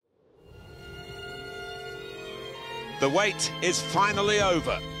The wait is finally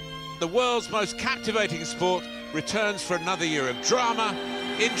over. The world's most captivating sport returns for another year of drama,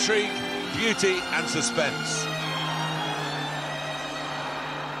 intrigue, beauty and suspense.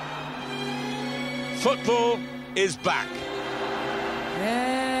 Football is back.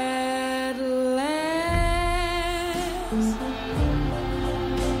 At last,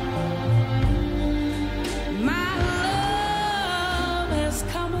 my love has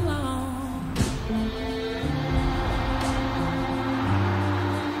come along,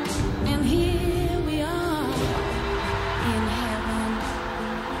 and here we are in heaven.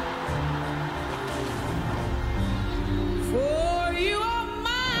 For you are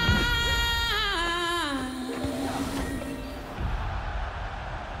mine.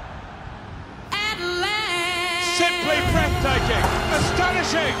 At last. Simply breathtaking,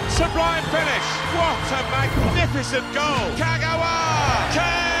 astonishing, sublime finish. What a magnificent goal. Kagawa,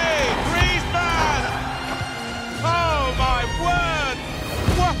 Kane, Griezmann. Oh my word,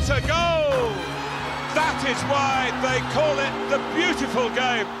 what a goal. That is why they call it the beautiful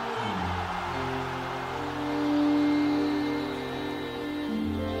game.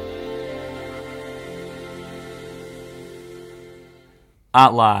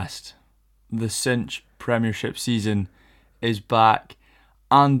 At last, the Cinch Premiership season is back,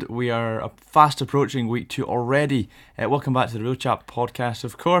 and we are fast approaching week 2 already. Welcome back to the Real Chat podcast.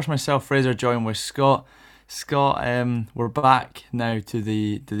 Of course, myself, Fraser, joined with Scott. Scott, we're back now to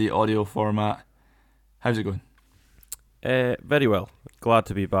the audio format. How's it going? Very well. Glad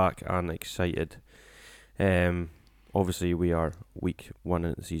to be back and excited. Obviously, we are week 1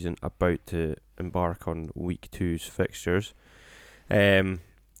 of the season, about to embark on week 2's fixtures. We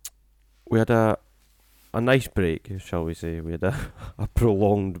had a nice break, shall we say. We had a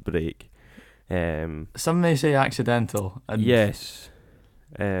prolonged break. Some may say accidental. Yes.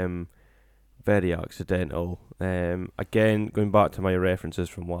 Very accidental. Again, going back to my references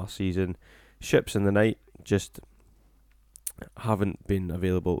from last season, ships in the night just haven't been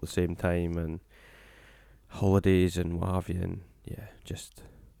available at the same time, and holidays and what have you, and yeah, just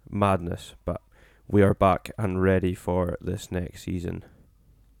madness. But we are back and ready for this next season.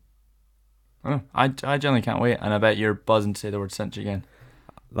 I generally can't wait, and I bet you're buzzing to say the word cinch again.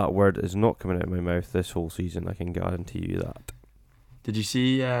 That word is not coming out of my mouth this whole season, I can guarantee you that. Did you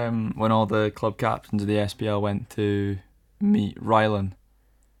see when all the club captains of the SPL went to meet Rylan?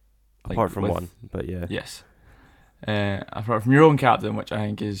 Apart from one, but yeah. Yes. Apart from your own captain, which I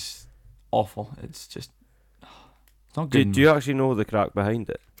think is awful. It's just... it's not good. Do you actually know the crack behind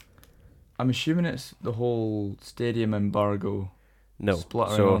it? I'm assuming it's the whole stadium embargo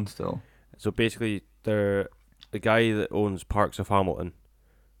spluttering on still. So basically, the guy that owns Parks of Hamilton,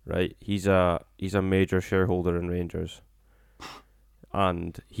 right? He's a major shareholder in Rangers,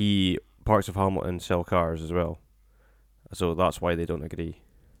 and Parks of Hamilton sell cars as well. So that's why they don't agree.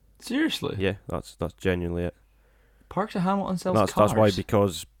 Seriously? Yeah, that's genuinely it. Parks of Hamilton sells cars. That's why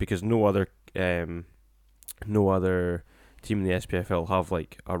because no other team in the SPFL have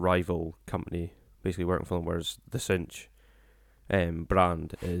like a rival company basically working for them, whereas the Cinch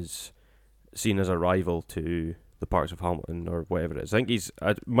brand is seen as a rival to the Parks of Hamilton or whatever it is. I think it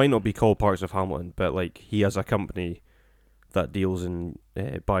might not be called Parks of Hamilton, but like he has a company that deals in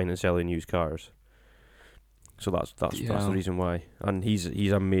buying and selling used cars. So that's the reason why. And he's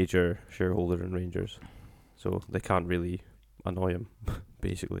a major shareholder in Rangers, so they can't really annoy him,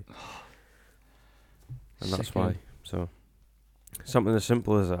 basically. And that's why. So something as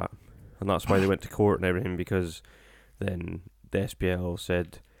simple as that, and that's why they went to court and everything, because then the SPL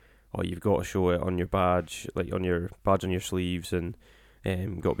said, "Oh, you've got to show it on your badge, like on your badge on your sleeves, and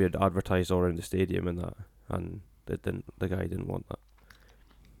got to be advertised all around the stadium and that." And the guy didn't want that.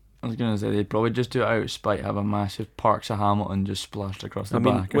 I was gonna say they'd probably just do it out of spite, have a massive Parks of Hamilton just splashed across the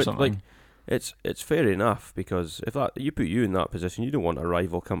back or something. Like, it's fair enough, because if that you put you in that position, you don't want a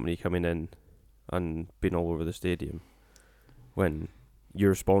rival company coming in and being all over the stadium when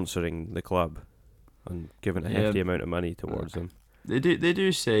you're sponsoring the club and giving a hefty amount of money towards them. They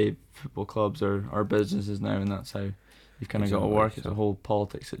do say football clubs are businesses now, and that's how you've kind of got to work. It's a whole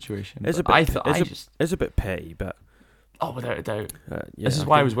politics situation. It's a bit petty, but without a doubt. This is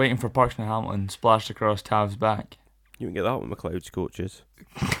why I was waiting for Parks and Hamilton splashed across Tav's back. You can get that with McLeod's coaches.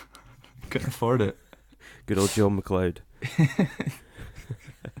 Couldn't afford it. Good old John McLeod.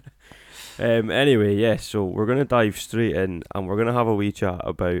 Anyway, yes, so we're going to dive straight in, and we're going to have a wee chat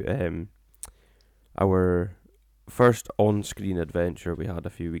about our first on-screen adventure we had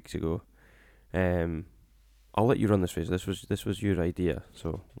a few weeks ago. I'll let you run this phase. This was your idea,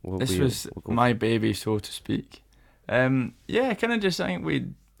 so we'll go my baby, so to speak. Kind of just I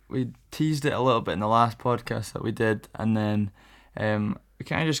think we teased it a little bit in the last podcast that we did, and then we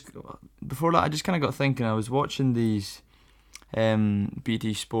kind of just before that I just kind of got thinking. I was watching these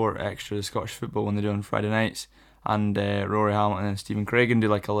BT Sport Extra, the Scottish football one they do on Friday nights, and Rory Hamilton and Stephen Craigan do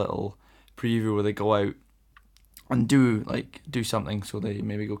like a little preview where they go out and do something. So they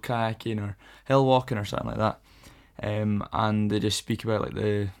maybe go kayaking or hill walking or something like that, and they just speak about like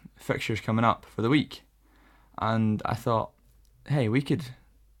the fixtures coming up for the week. And I thought, hey, we could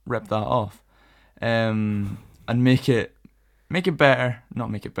rip that off, and make it better, not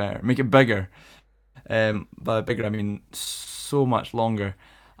make it better, make it bigger. By bigger I mean so much longer.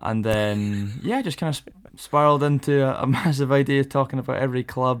 And then just kind of spiraled into a massive idea talking about every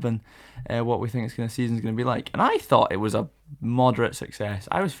club and what we think season's going to be like. And I thought it was a moderate success.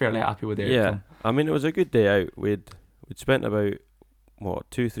 I was fairly happy with the outcome. Yeah, I mean it was a good day out. We'd spent about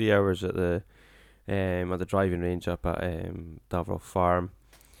 2-3 hours at the driving range up at Davroff Farm,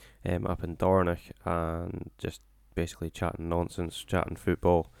 up in Dornoch, and just basically chatting nonsense, chatting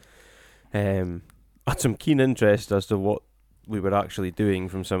football. Had some keen interest as to what we were actually doing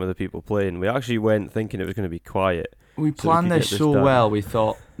from some of the people playing. We actually went thinking it was going to be quiet. We planned this so well. We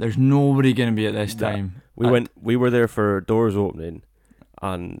thought there's nobody going to be at this time. We were there for doors opening,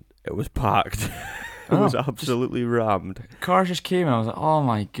 and it was packed. It was absolutely rammed. Cars just came, and I was like, "Oh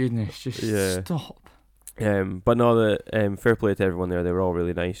my goodness, stop!" But no, fair play to everyone there. They were all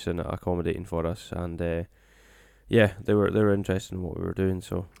really nice and accommodating for us, and they were interested in what we were doing.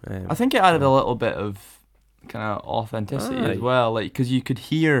 So I think it added a little bit of kind of authenticity as well, like because you could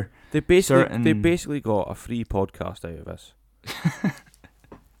hear they basically got a free podcast out of us.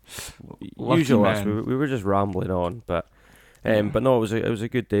 Usually us, we were just rambling on, but no, it was a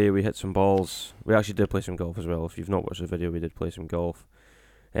good day. We hit some balls. We actually did play some golf as well. If you've not watched the video, we did play some golf.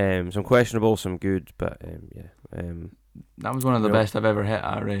 Some questionable, some good, but that was one of the best I've ever hit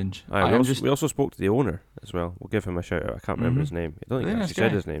at a range. We also spoke to the owner as well. We'll give him a shout out. I can't remember his name. I don't think he actually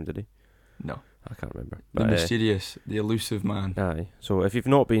said his name, did he? No. I can't remember. The mysterious, the elusive man. Aye. So if you've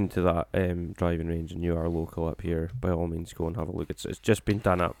not been to that driving range and you are local up here, by all means go and have a look. It's just been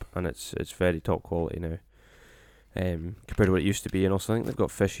done up and it's very top quality now. Compared to what it used to be, and also I think they've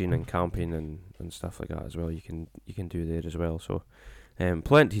got fishing and camping and stuff like that as well. You can do there as well. So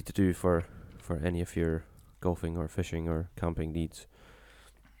plenty to do for any of your golfing or fishing or camping needs.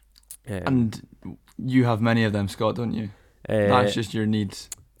 And you have many of them, Scott, don't you? That's just your needs.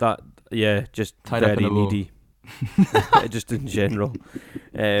 Just tied very up in a bow. needy. Just in general.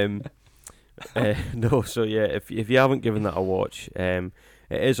 No, so yeah, if you haven't given that a watch, it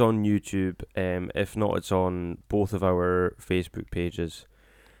is on YouTube. If not, it's on both of our Facebook pages.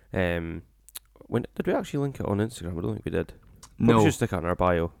 When did we actually link it on Instagram? I don't think we did. No. We should stick it in our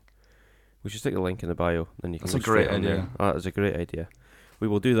bio. We should stick the link in the bio, then you can. That's a great idea. That is a great idea. We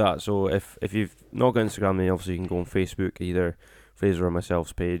will do that. So if you've not got Instagram, then obviously you can go on Facebook, either Fraser or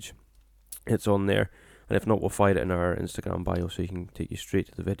myself's page. It's on there, and if not, we'll find it in our Instagram bio, so you can take you straight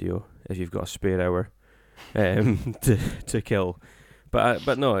to the video if you've got a spare hour to kill.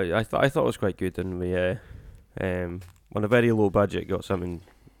 But no, I thought it was quite good, and we on a very low budget got something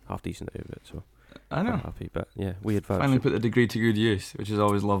half decent out of it. So I know. I'm happy, but yeah, we advanced. Finally put the degree to good use, which is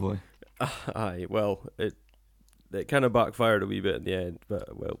always lovely. Aye, well, it kind of backfired a wee bit in the end, but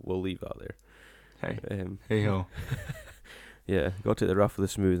we'll leave that there. Hey, hey ho. Yeah, got to the rough with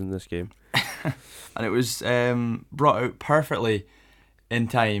the smooth in this game. And it was brought out perfectly in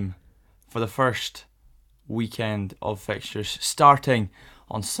time for the first weekend of fixtures, starting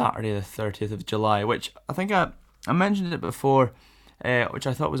on Saturday the 30th of July, which I think I mentioned it before, which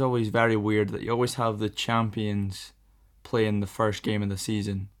I thought was always very weird, that you always have the champions playing the first game of the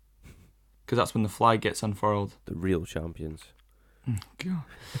season, because that's when the flag gets unfurled. The real champions.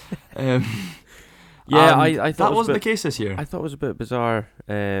 God. Yeah, I thought that wasn't the case this year. I thought it was a bit bizarre.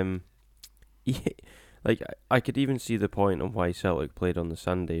 Like I could even see the point on why Celtic played on the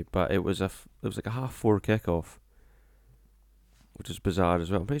Sunday, but it was like a 4:30 kickoff, which is bizarre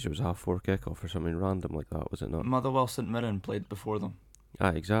as well. I'm pretty sure it was a 4:30 kickoff or something random like that, was it not? Motherwell St Mirren played before them.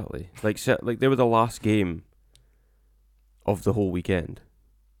 Exactly. Like they were the last game of the whole weekend.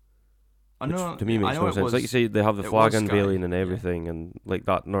 I know. Which to me makes no sense. Like you say, they have the flag unveiling and everything, and like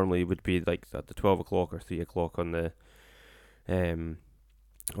that normally would be like at the 12 o'clock or 3 o'clock on the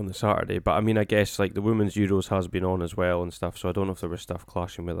Saturday. But I mean, I guess like the Women's Euros has been on as well and stuff, so I don't know if there was stuff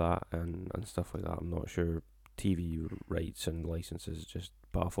clashing with that and stuff like that. I'm not sure. TV rights and licenses just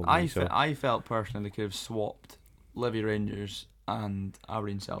baffle me. I felt personally they could have swapped Livy Rangers and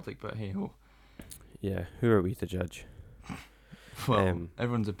Aberdeen Celtic, but hey ho. Yeah, who are we to judge? Well,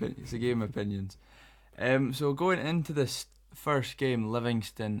 everyone's opinion. It's a game of opinions. So going into this first game,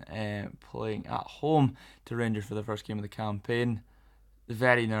 Livingston playing at home to Rangers for the first game of the campaign.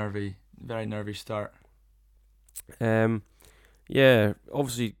 Very nervy start. Yeah,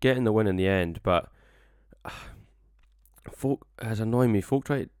 obviously getting the win in the end, but folk has annoyed me. Folk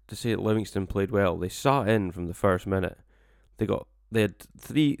tried to say that Livingston played well. They sat in from the first minute. They had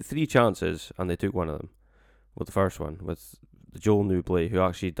three chances and they took one of them. With the first one, with Joel Newbley, who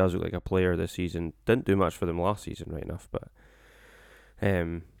actually does look like a player this season. Didn't do much for them last season, right enough, but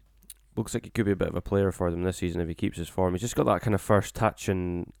looks like he could be a bit of a player for them this season if he keeps his form. He's just got that kind of first touch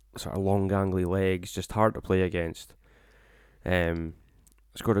and sort of long, gangly legs, just hard to play against.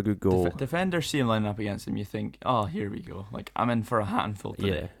 Scored a good goal. Defenders see him lining up against him, you think, oh, here we go. Like, I'm in for a handful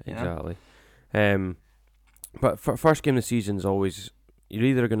today. Yeah, exactly. But for first game of the season is always, you're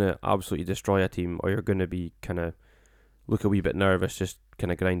either going to absolutely destroy a team or you're going to be kind of look a wee bit nervous, just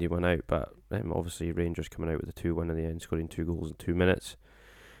kind of grinding one out. But obviously Rangers coming out with a 2-1 in the end, scoring 2 goals in 2 minutes.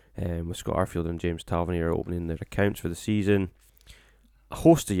 With Scott Arfield and James Tavernier opening their accounts for the season. A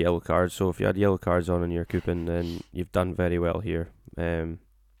host of yellow cards, so if you had yellow cards on in your coupon, then you've done very well here. New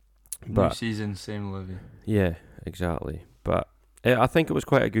season, same Livy. Yeah, exactly. But I think it was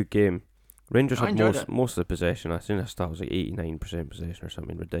quite a good game. Rangers had most of the possession. I think the stat was like 89% possession or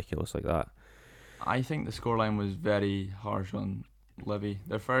something ridiculous like that. I think the scoreline was very harsh on Livy.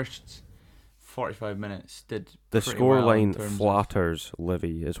 Their first 45 minutes did the scoreline well flatters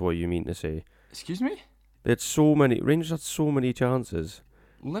Livy, is what you mean to say. Excuse me? They had Rangers had so many chances.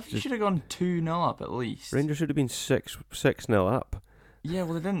 Livy should have gone 2-0 up at least. Rangers should have been 6-0 up. Yeah,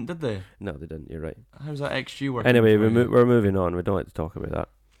 well they didn't, did they? No, they didn't. You're right. How's that XG working? Anyway, we're moving on. We don't like to talk about that.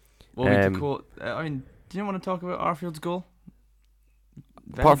 Well, we could quote. Do you want to talk about Arfield's goal?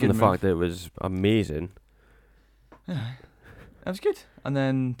 Apart from the fact that it was amazing. Yeah, that was good. And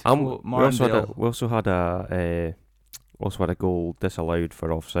then to quote we also had a goal disallowed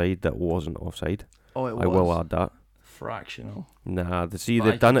for offside that wasn't offside. Oh, it was. I will add that. Fractional. Nah,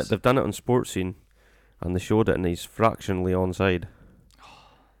 they've done it. They've done it on Sports Scene, and they showed it, and he's fractionally onside.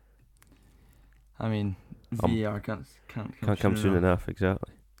 I mean, VAR can't come soon enough.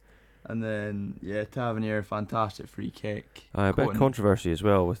 Exactly. And then, Tavernier, fantastic free kick. A bit of controversy as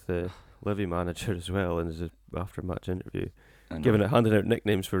well with the Livy manager as well in his after-match interview. Handing out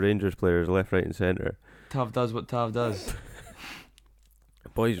nicknames for Rangers players left, right and centre. Tav does what Tav does.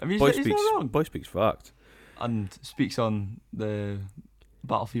 Boy speaks fact. And speaks on the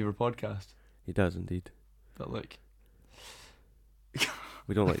Battle Fever podcast. He does indeed. But look...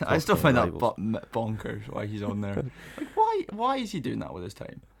 We don't like. I still find that bonkers why he's on there. Like, why is he doing that with his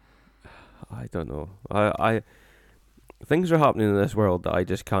time? I don't know. I things are happening in this world that I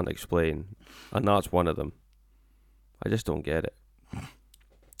just can't explain, and that's one of them. I just don't get it.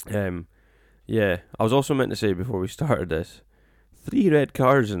 Yeah. I was also meant to say before we started this, 3 red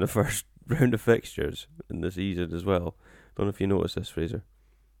cards in the first round of fixtures in the season as well. Don't know if you noticed this, Fraser.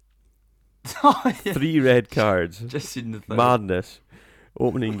 Oh, yeah. 3 red cards. Just seen the thing. Madness.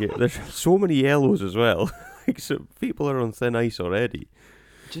 Opening game. There's so many yellows as well. So people are on thin ice already.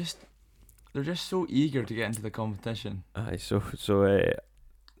 They're just so eager to get into the competition. Aye, so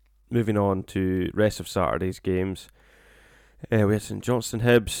moving on to rest of Saturday's games. We had St Johnstone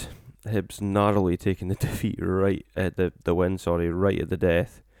Hibs. Hibs narrowly taking the defeat right at the win, right at the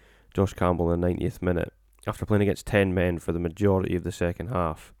death. Josh Campbell in the 90th minute after playing against 10 men for the majority of the second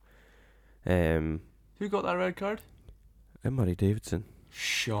half. Who got that red card? Murray Davidson.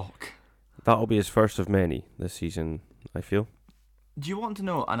 Shock. That'll be his first of many this season, I feel. Do you want to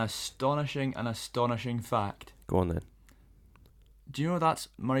know an astonishing fact? Go on then. Do you know that's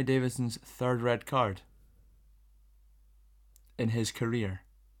Murray Davidson's 3rd red card in his career?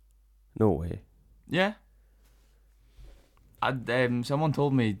 No way. Yeah. Someone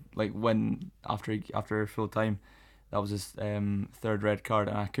told me when after full time that was his 3rd red card,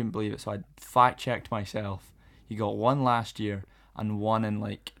 and I couldn't believe it. So I fact checked myself. He got 1 last year and 1 in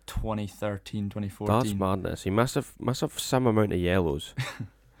 2013, 2014. That's madness. He must have some amount of yellows.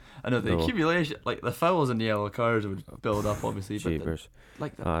 I know the accumulation, the fouls and the yellow cards would build up, obviously. Jeepers.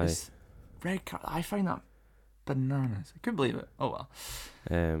 But this red card, I find that bananas. I couldn't believe it. Oh well.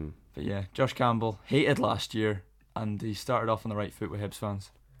 But yeah, Josh Campbell hated last year, and he started off on the right foot with Hibs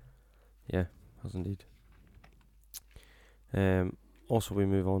fans. Yeah, has indeed. Also, we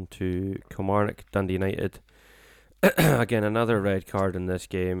move on to Kilmarnock, Dundee United. Again, another red card in this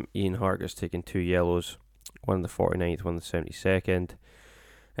game. Ian Hargis taking 2 yellows, one in the 49th, one in the 72nd.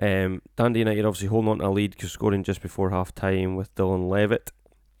 Dundee United obviously holding on to a lead, scoring just before half time with Dylan Levitt,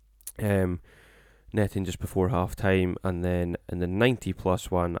 netting just before half time, and then in the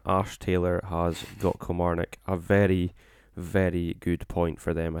 90+1, Ash Taylor has got Kilmarnock a very, very good point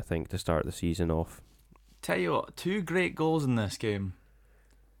for them, I think, to start the season off. Tell you what, 2 great goals in this game.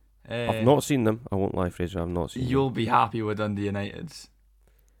 I've not seen them. I won't lie, Fraser. I've not seen You'll them. be happy with Dundee United's.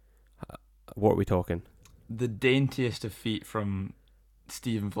 What are we talking? The daintiest of feet from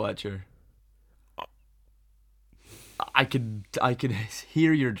Stephen Fletcher. I could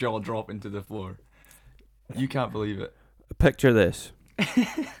hear your jaw drop into the floor. You can't believe it. Picture this.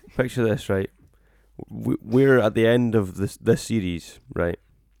 Picture this, right? We're at the end of this series, right?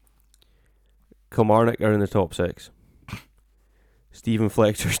 Kilmarnock are in the top 6. Stephen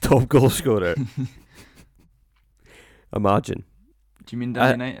Fletcher's top goal scorer. Imagine. Do you mean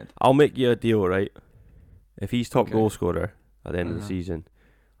Dundee United? I'll make you a deal, right? If he's top Okay. goal scorer at the end of the season,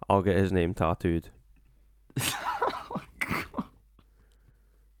 I'll get his name tattooed.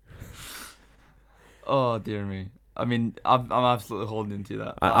 Oh dear me. I mean, I'm absolutely holding to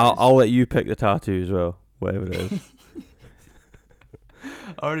that. I'll let you pick the tattoo as well, whatever it is.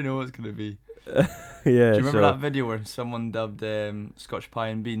 I already know what it's gonna be. Yeah. Do you remember that video where someone dubbed Scotch Pie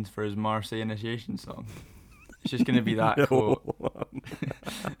and Beans for his Marseille initiation song? It's just gonna be that quote.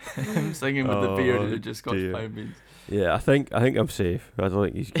 Him singing with the beard and just Scotch Pie and Beans. Yeah, I think I'm safe. I don't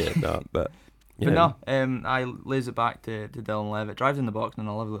think he's getting that, but. Yeah. But no, I lays it back to Dylan Levitt. Drives in the box and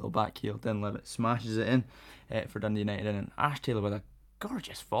a lovely little back heel. Dylan Levitt smashes it in for Dundee United, and Ash Taylor with a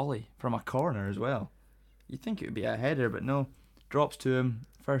gorgeous volley from a corner as well. You'd think it would be a header, but no. Drops to him,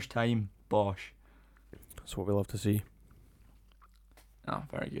 first time, bosh. That's what we love to see. Oh,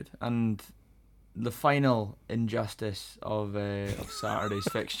 very good. And the final injustice of Saturday's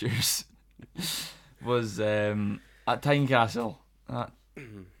fixtures was at Tynecastle. That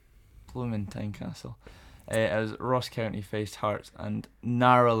blooming Tynecastle. As Ross County faced Hearts and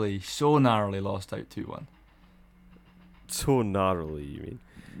so narrowly lost out 2-1. So narrowly, you mean?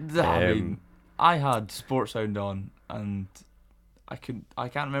 I mean, I had Sports Sound on, and I can't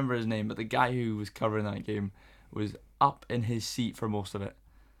remember his name, but the guy who was covering that game was up in his seat for most of it.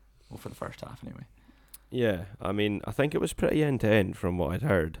 Well, for the first half anyway. Yeah, I mean, I think it was pretty end to end from what I'd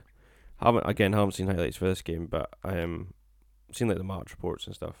heard. Haven't seen highlights for this game, but seen like the match reports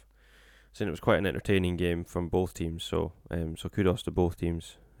and stuff. Saying it was quite an entertaining game from both teams, so kudos to both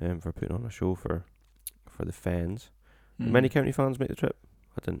teams for putting on a show for the fans. Did many County fans make the trip?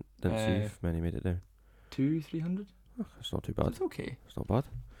 I didn't see if many made it down. 200-300? Oh, that's not too bad. It's okay. It's not bad.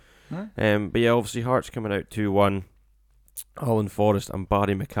 No? But yeah, obviously Hearts coming out 2-1. Alan Forrest and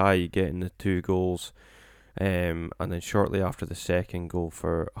Barry Mackay getting the 2 goals. And then shortly after the second goal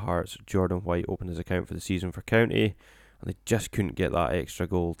for Hearts, Jordan White opened his account for the season for County. And they just couldn't get that extra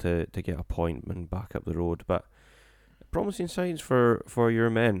goal to get a point and back up the road. But promising signs for your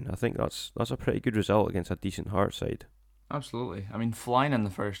men. I think that's a pretty good result against a decent Hearts side. Absolutely. I mean, flying in the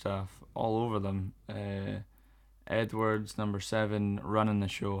first half, all over them. Edwards, number 7, running the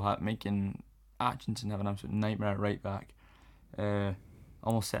show, making Atkinson have an absolute nightmare at right back.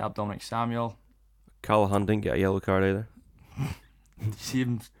 Almost set up Dominic Samuel. Callahan didn't get a yellow card either. Did you see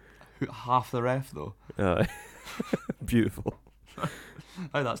him half the ref though? Beautiful.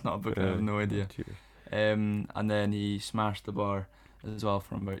 Oh, that's not a book. I have no idea. And then he smashed the bar as well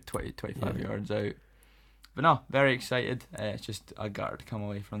from about 20-25 yards out. But no, very excited. It's just a gutter to come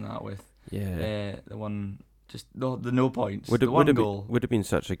away from that with. The one, just the no points. Goal would have been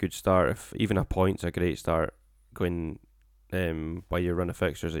such a good start. If even a point's a great start going by your run of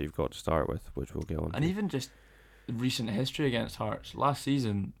fixtures that you've got to start with, which we'll get on. And even just recent history against Hearts. Last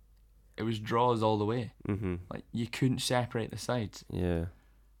season, it was draws all the way. Mm-hmm. Like, you couldn't separate the sides. Yeah.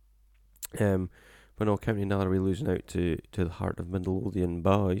 But no, County Narrowly losing out to the Heart of Midlothian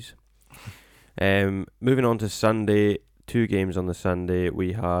boys. Moving on to Sunday, 2 games on the Sunday.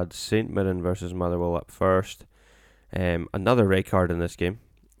 We had St Mirren versus Motherwell up first. Another red card in this game.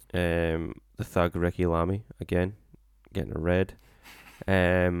 The thug Ricky Lamy again getting a red.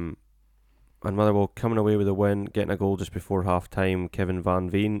 And Motherwell coming away with a win, getting a goal just before half time. Kevin Van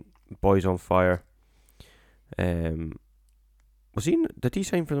Veen, boys on fire. Did he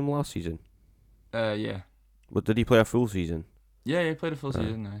sign for them last season? Yeah. But did he play a full season? Yeah, he played a full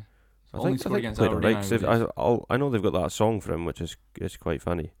season now. I think against played Aberdeen, right. I know they've got that song for him, which is quite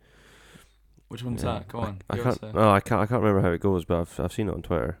funny. Which one's that? Go on. I can't remember how it goes, but I've seen it on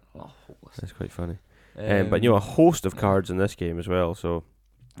Twitter. Oh, hopeless. It's quite funny. But a host of cards in this game as well. So,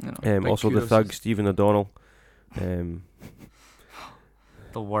 also the thug Stephen O'Donnell, the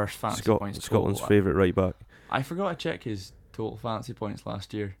worst fantasy points. Scotland's favourite right back. I forgot to check his total fantasy points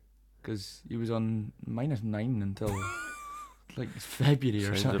last year because he was on -9 until like February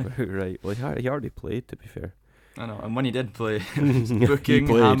or something. Sounds about right. Well, he already played, to be fair. I know, and when he did play, booking,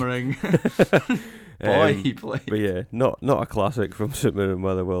 hammering. Boy, he played. But yeah, not a classic from St Mirren and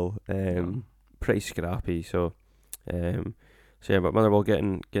Motherwell. Pretty scrappy. So yeah, but Motherwell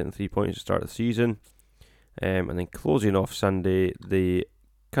getting 3 points to start the season. And then closing off Sunday, the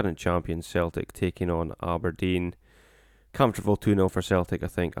current champions Celtic taking on Aberdeen. Comfortable 2-0 for Celtic. I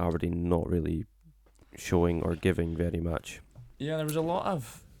think Aberdeen not really showing or giving very much. Yeah, there was a lot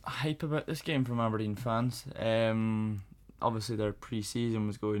of hype about this game from Aberdeen fans. Obviously, their pre-season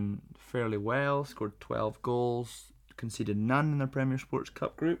was going fairly well. Scored 12 goals, conceded none in their Premier Sports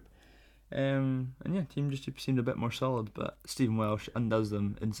Cup group. And yeah, team just seemed a bit more solid. But Stephen Welsh undoes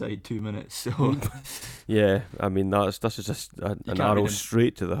them inside 2 minutes. So yeah, I mean that's just an arrow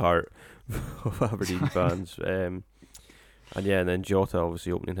straight to the heart of Aberdeen fans. And then Jota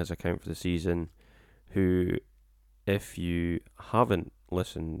obviously opening his account for the season. Who, if you haven't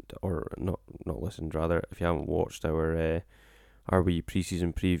listened, or not listened rather, if you haven't watched our wee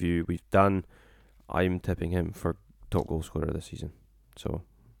pre-season preview we've done, I'm tipping him for top goal scorer this season. So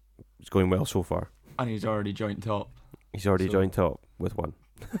it's going well so far. And he's already joint top. He's already joined top with one.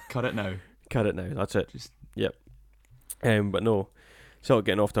 Cut it now. Cut it now. That's it. Yep. But no, Celtic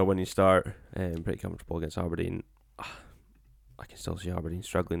getting off to a winning start. Pretty comfortable against Aberdeen. I can still see Aberdeen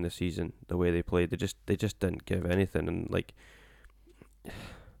struggling this season. The way they played, they just didn't give anything, and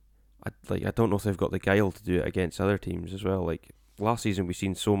I don't know if they've got the guile to do it against other teams as well. Like last season, we've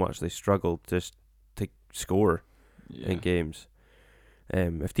seen so much they struggled just to score in games.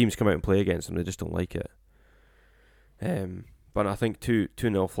 If teams come out and play against them, they just don't like it. But I think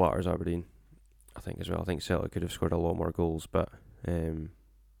 2-0 flatters Aberdeen. I think as well. I think Celtic could have scored a lot more goals, but yeah,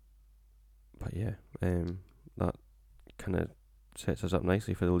 that kind of sets us up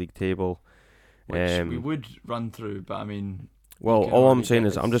nicely for the league table. Which we would run through, but I mean... Well, all I'm saying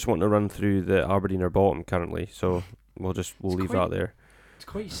is I'm just wanting to run through the Aberdeen are bottom currently, so we'll leave that there. It's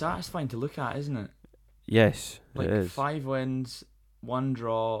quite satisfying to look at, isn't it? Yes, like it is. 5 wins, 1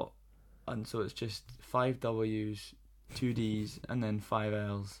 draw, and so it's just 5 W's, 2 D's, and then 5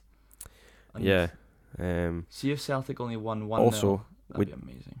 L's. And yeah. See if Celtic only won 1-0. Also, that'd be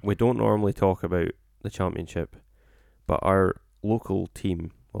amazing. We don't normally talk about the Championship, but our local team,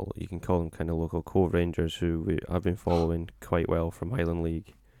 well, you can call them kind of local, Cove Rangers, who I've been following quite well from Highland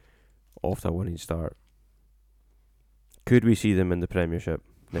League, off to a winning start. Could we see them in the Premiership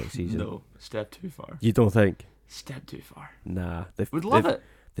next season? No, step too far. You don't think? Step too far. Nah. We'd love it.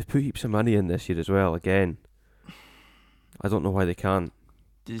 They've put heaps of money in this year as well, again. I don't know why they can't.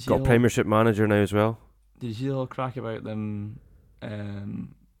 Got a Premiership manager now as well. Did you see the whole crack about them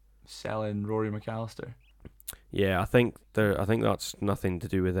selling Rory McAllister? Yeah, I think that's nothing to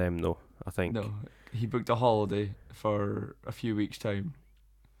do with them though. I think no, he booked a holiday for a few weeks' time,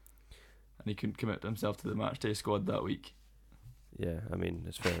 and he couldn't commit himself to the matchday squad that week. Yeah, I mean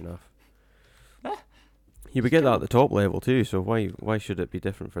it's fair enough. You would get that at the top level too, so why should it be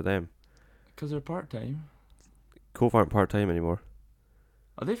different for them? Because they're part-time. Cove aren't part-time anymore.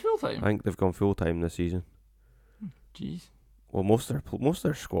 Are they full-time? I think they've gone full-time this season. Jeez. Well, most of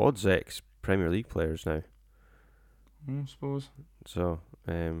their squad's ex-Premier League players now. I suppose. So,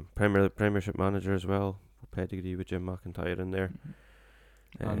 Premiership manager as well. Pedigree with Jim McIntyre in there.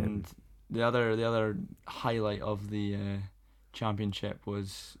 And the other highlight of the Championship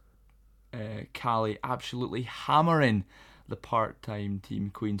was Cali absolutely hammering the part-time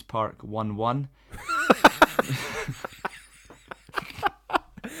team Queen's Park 1-1.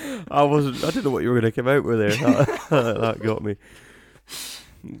 I didn't know what you were going to come out with there. That got me.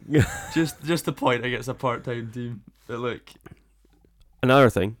 just the point against a part-time team. But look, another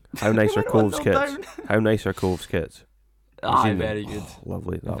thing, how nice are Cove's kits? How nice are Cove's kits? Very good.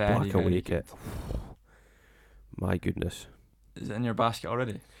 Lovely, that very, black and white good. kit. My goodness. Is it in your basket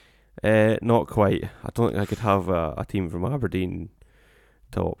already? Not quite. I don't think I could have a team from Aberdeen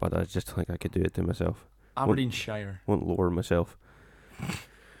top, but I just think I could do it to myself. Aberdeenshire. Won't lower myself.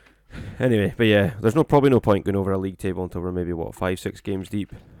 Anyway, but yeah, there's probably no point going over a league table until we're maybe 5-6 games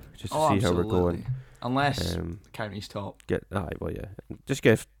deep, just to see absolutely. how we're going. Unless county's top. Just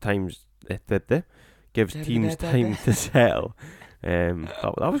give teams time to settle.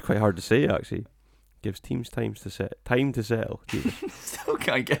 That was quite hard to say actually. Gives teams time to settle. Still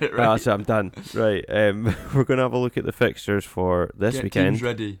can't get it right. That's it, I'm done. Right, we're gonna have a look at the fixtures for this weekend. Teams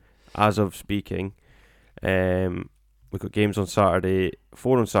ready. As of speaking, we've got games on Saturday,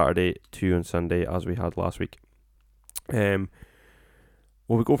 4 on Saturday, 2 on Sunday, as we had last week.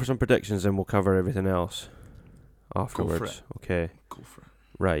 Will we go for some predictions and we'll cover everything else afterwards? Go for it. Okay. Go for it.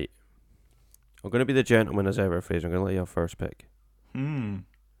 Right. I'm going to be the gentleman as ever, Fraser. I'm going to let you have first pick. I'm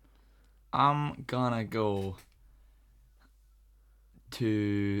gonna go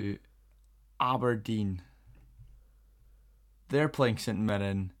to Aberdeen. They're playing St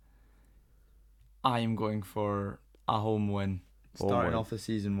Mirren. I am going for a home win. Starting off the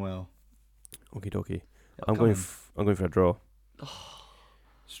season well. Okie dokie. It'll I'm going for a draw.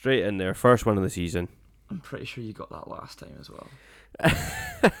 Straight in there, first one of the season. I'm pretty sure you got that last time as well.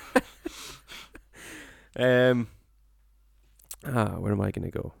 Where am I going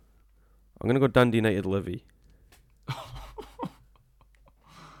to go? I'm going to go Dundee United Livy.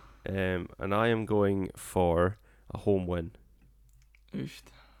 And I am going for a home win. Oof.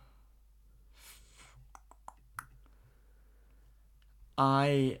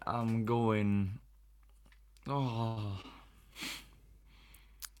 I am going. I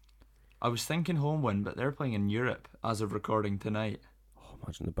was thinking home win, but they're playing in Europe as of recording tonight. Oh,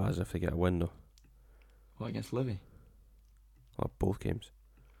 imagine the Baz if they get a win though. What, against Livy? Or both games.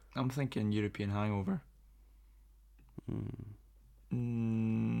 I'm thinking European hangover.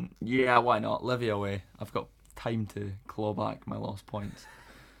 Yeah, why not? Livy away. I've got time to claw back my lost points.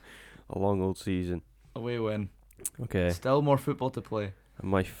 A long old season. Away win. Okay. Still more football to play. And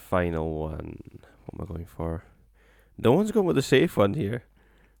my final one. What am I going for? No one's going with the safe one here.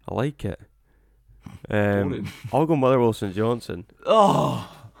 I like it. I'll go Motherwell St Johnson. Oh!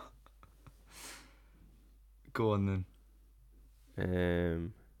 Go on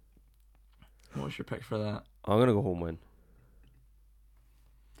then. What's your pick for that? I'm going to go home win.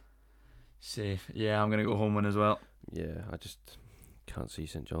 Safe. Yeah, I'm going to go home win as well. Yeah, I just can't see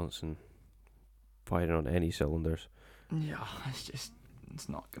St Johnson firing on any cylinders. Yeah, it's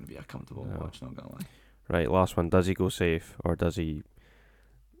not going to be a comfortable watch, not going to lie. Right, last one. Does he go safe or does he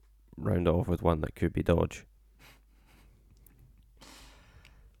round off with one that could be dodge?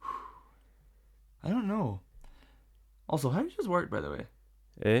 I don't know. Also, how does this work, by the way?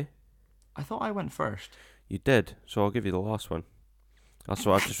 Eh? I thought I went first. You did, so I'll give you the last one. That's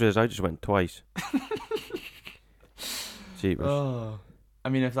what I just realised. I just went twice. Jeepers. Oh. I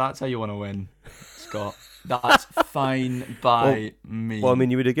mean, if that's how you want to win, Scott, that's fine by me. Well, I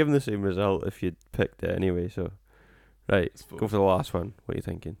mean, you would have given the same result if you'd picked it anyway, so... Right, go for the last one. What are you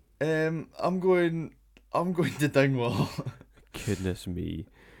thinking? I'm going to Dingwall. Goodness me.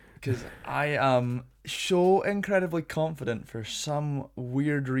 Because I am so incredibly confident for some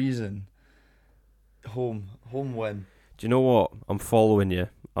weird reason. Home win. Do you know what? I'm following you.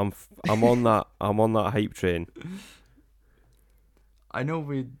 I'm on that. I'm on that hype train. I know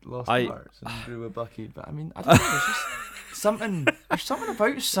we lost hearts and drew a bucket, but I mean, I don't know. There's just something. There's something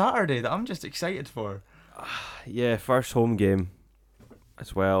about Saturday that I'm just excited for. Yeah, first home game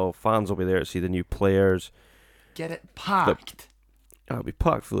as well. Fans will be there to see the new players. Get it packed. It'll be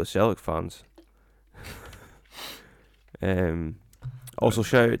packed full of Celtic fans. Also,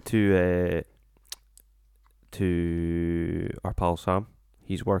 shout out to our pal Sam.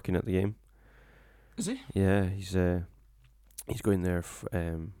 He's working at the game. Is he? Yeah, he's going there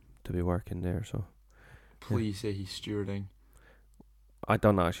to be working there. So please say he's stewarding. I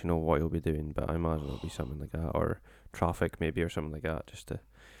don't actually know what he'll be doing, but I imagine it'll be something like that, or traffic maybe, or something like that, just to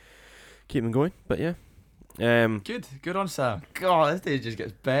keep him going. But yeah. Good on Sam. God, this day just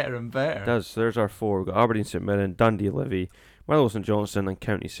gets better and better. It does. There's our four. We've got Aberdeen, St Mirren, Dundee, Livy, Motherwell St Johnstone, and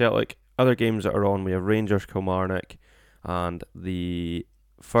County Celtic. Other games that are on, we have Rangers, Kilmarnock, and the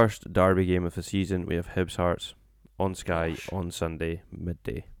first derby game of the season, we have Hibs Hearts on Sky on Sunday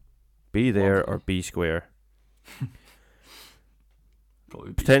midday. Be there or be square.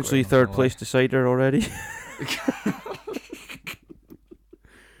 Potentially third place decider already.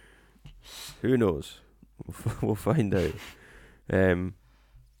 Who knows? We'll find out.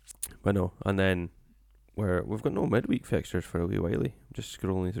 But no, and then we've got no midweek fixtures for a wee while. I'm just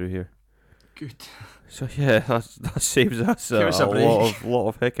scrolling through here. Good. So yeah, that saves us a lot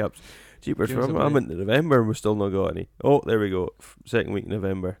of hiccups. Jeepers, I'm into November and we've still not got any. Oh, there we go. Second week in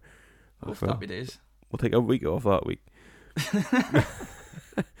November. Happy days. We'll take a week off that week.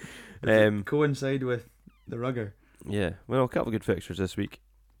 Coincide with the rugger. Yeah, well, a couple of good fixtures this week.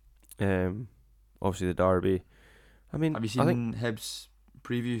 Obviously the derby. I mean, have you seen Hibs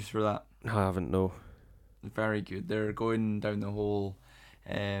previews for that? I haven't. No. Very good. They're going down the whole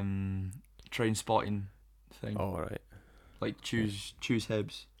train spotting thing. Oh, right. Like choose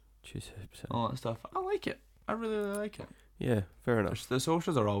Hibs. Choose Hibs. All that stuff. I like it. I really like it. Yeah, fair enough. The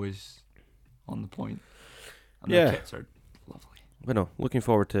socials are always on the point. And yeah. the kits are lovely. But no, looking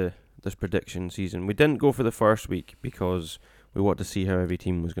forward to this prediction season. We didn't go for the first week because we wanted to see how every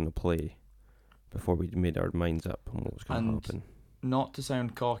team was going to play before we made our minds up on what was going to happen. Not to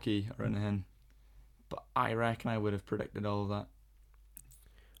sound cocky or anything, but I reckon I would have predicted all of that.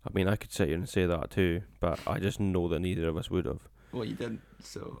 I mean, I could sit here and say that too, but I just know that neither of us would have. Well, you didn't,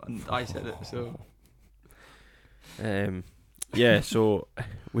 so and I said it, so Yeah, so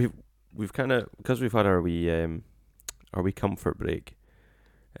we've kind of, because we've had our wee comfort break.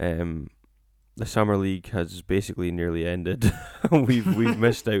 The summer league has basically nearly ended. we've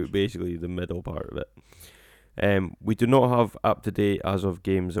missed out basically the middle part of it. We do not have up to date as of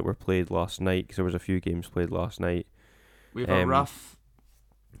games that were played last night, because there was a few games played last night. we have a rough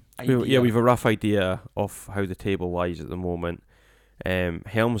idea. Yeah, we've a rough idea of how the table lies at the moment.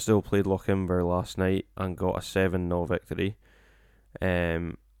 Helmsdale played Lochimber last night and got a 7-0 victory.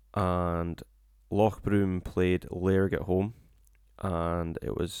 And Lochbroom played Lairg at home, and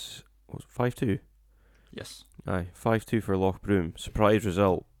it was 5-2. Yes, Aye, 5-2 for Lochbroom. Surprise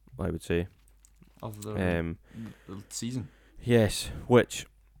result, I would say. of the season. Yes, which,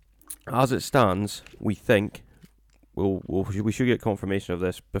 as it stands, we think we should get confirmation of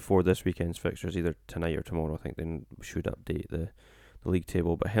this before this weekend's fixtures, either tonight or tomorrow. I think then we should update the league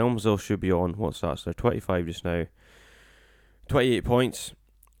table. But Helmsdale should be on, what's that? So they're 25 just now. 28 points.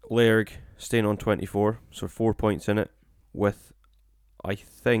 Lairg staying on 24, so 4 points in it, with, I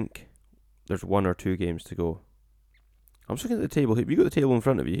think, there's 1 or 2 games to go. I'm just looking at the table. Have you got the table in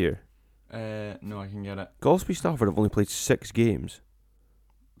front of you here? No, I can get it. Golspie Stafford have only played 6 games.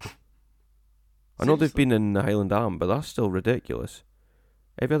 I know they've Seriously? been in the Highland Am, but that's still ridiculous.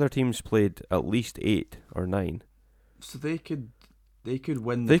 Every other team's played at least 8 or 9. So they could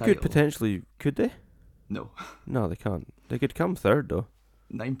win the They title. could potentially, could they? No, No, they can't. They could come third though.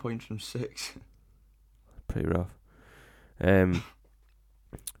 9 points from 6. Pretty rough.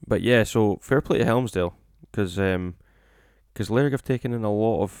 But yeah, so fair play to Helmsdale, because Lairg have taken in a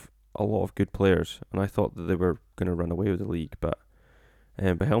lot of good players, and I thought that they were going to run away with the league, but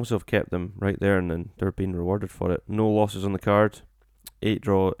Helmsdale have kept them right there, and then they're being rewarded for it. No losses on the card. 8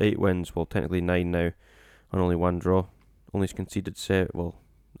 wins, well technically 9 now, and only 1 draw. Only conceded 7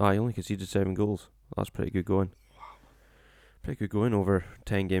 goals. That's pretty good going. Pretty good going over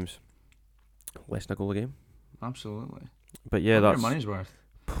 10 games. Less than a goal a game. Absolutely. But yeah, Your that's money's worth.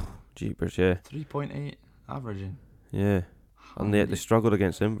 jeepers, yeah. 3.8 averaging. Yeah. And they struggled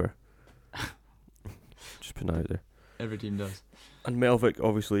against Inver. Just putting it out there. Every team does. And Melvick,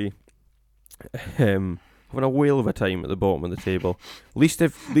 obviously, having a whale of a time at the bottom of the table. At least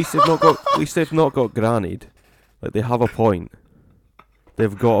they've not got grannied. Like, they have a point.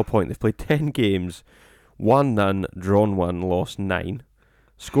 They've got a point. They've played 10 games, won none, drawn 1, lost 9,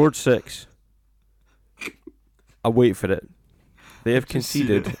 scored 6. I wait for it. They have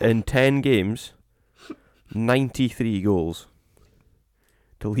conceded in 10 games 93 goals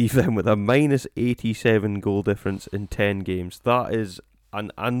to leave them with a minus 87 goal difference in 10 games. That is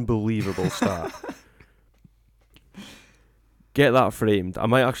an unbelievable stat. Get that framed. I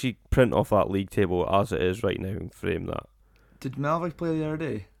might actually print off that league table as it is right now and frame that. Did Melvick play the other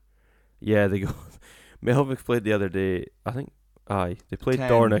day? Yeah, they go. Melvick played the other day. I think. Aye, they played 10.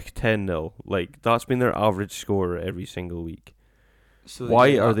 Dornoch 10-0. Like, that's been their average score every single week. So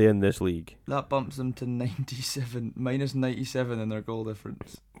Why are they in this league? That bumps them to minus 97 in their goal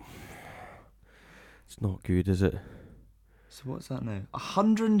difference. It's not good, is it? So what's that now?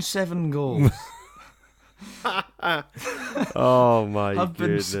 107 goals Oh my have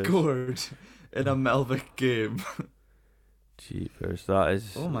goodness. been scored in a Melvick game. Jeepers, that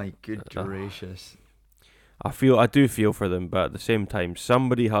is. Oh my good gracious. I do feel for them, but at the same time,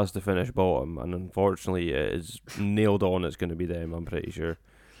 somebody has to finish bottom, and unfortunately, it is nailed on. It's going to be them. I'm pretty sure.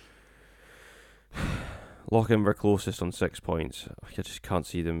 Lochimber closest on 6 points. I just can't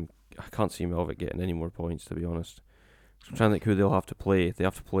see them. I can't see Melvick getting any more points, to be honest. I'm trying to think who they'll have to play. They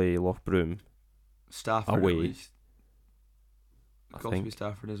have to play Lochbroom Stafford away. at least. I Golspie think.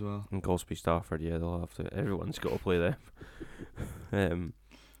 Stafford as well. And Golspie Stafford, yeah, they'll have to. Everyone's got to play them.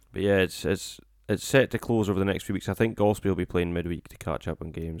 But yeah, it's set to close over the next few weeks. I think Golspie will be playing midweek to catch up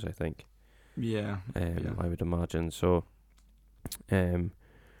on games, I think. Yeah. I would imagine. So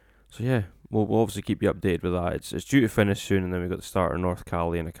yeah, we'll obviously keep you updated with that. It's due to finish soon, and then we've got the start of North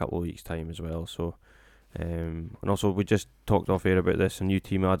Cali in a couple of weeks' time as well. So, and also we just talked off air about this. A new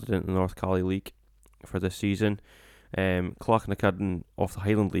team added into the North Cali League for this season. Clachanacudden off the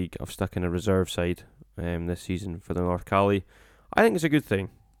Highland League have stuck in a reserve side this season for the North Cali. I think it's a good thing.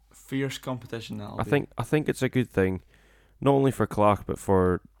 Fierce competition that'll I be. think it's a good thing, not only for Clach but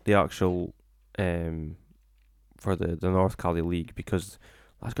for the actual for the North Cali League, because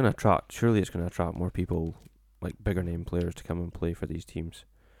that's going to attract. Surely it's going to attract more people, like bigger name players, to come and play for these teams,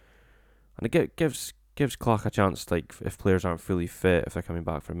 and it gives Clach a chance. Like, if players aren't fully fit, if they're coming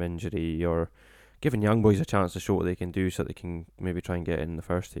back from injury, or giving young boys a chance to show what they can do, so that they can maybe try and get in the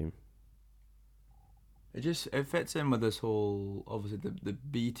first team. It fits in with this whole, obviously the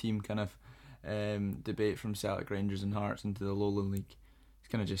B team kind of debate from Celtic, Rangers and Hearts into the Lowland League. It's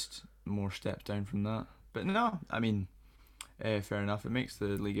kind of just more steps down from that. But no, I mean, fair enough. It makes the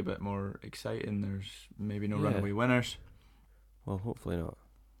league a bit more exciting. There's maybe no runaway winners. Well, hopefully not.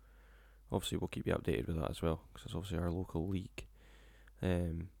 Obviously, we'll keep you updated with that as well, because it's obviously our local league.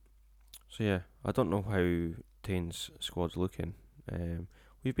 So yeah, I don't know how Tane's squad's looking.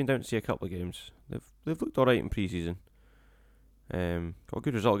 We've been down to see a couple of games. They've looked alright in pre-season. Got a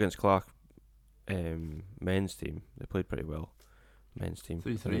good result against Clark. Men's team, they played pretty well. Men's team,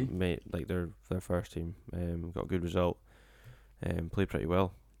 3-3. Like their first team. Got a good result. Played pretty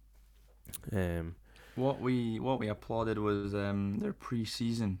well. What we applauded was their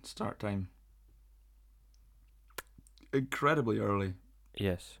pre-season start time. Incredibly early.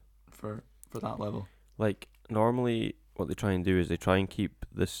 Yes. For that level. Like normally, what they try and do is they try and keep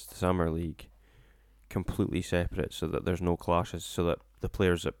this summer league completely separate, so that there's no clashes, so that the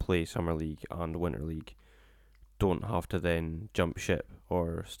players that play summer league and winter league don't have to then jump ship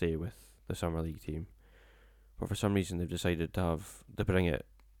or stay with the summer league team. But for some reason, they've decided to bring it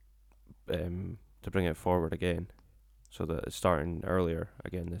forward again, so that it's starting earlier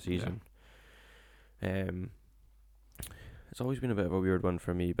again this season. Yeah. It's always been a bit of a weird one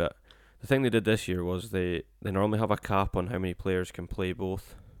for me, but the thing they did this year was they normally have a cap on how many players can play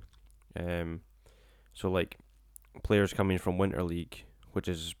both. So like players coming from winter league, which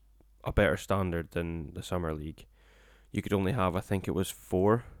is a better standard than the summer league, you could only have, I think it was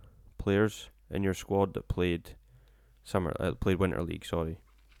 4 players in your squad that played winter league. Sorry,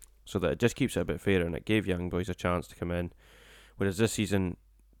 so that it just keeps it a bit fairer, and it gave young boys a chance to come in. Whereas this season,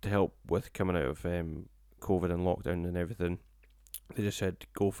 to help with coming out of COVID and lockdown and everything, they just said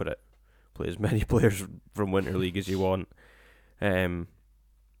go for it, play as many players from winter league as you want.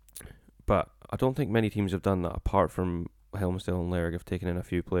 But I don't think many teams have done that, apart from Helmsdale and Lerg have taken in a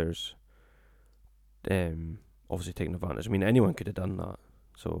few players. Obviously taking advantage. I mean, anyone could have done that.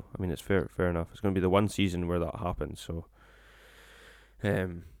 So I mean, it's fair enough. It's going to be the one season where that happens. So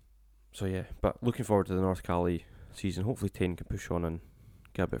yeah. But looking forward to the North Cali season. Hopefully Tane can push on and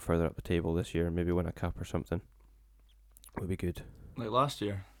get a bit further up the table this year. Maybe win a cup or something. Would be good. Like last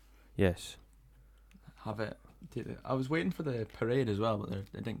year. Yes. Have it. I was waiting for the parade as well, but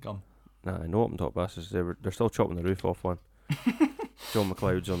they didn't come. Nah, I know open top buses. They're still chopping the roof off one. John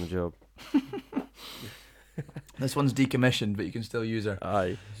McLeod's on the job. This one's decommissioned, but you can still use her.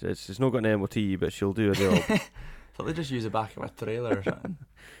 Aye, it's not got an MOT, but she'll do a job. So they just use the back of a trailer or something.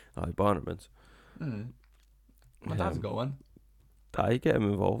 Aye, Barnumans. My dad's got one. Aye, get him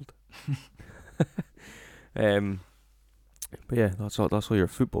involved. But yeah, that's all your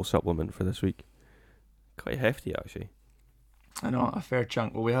football supplement for this week. Quite hefty, actually. I know, a fair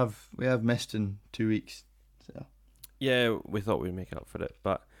chunk. Well, we have missed in 2 weeks. So yeah, we thought we'd make up for it,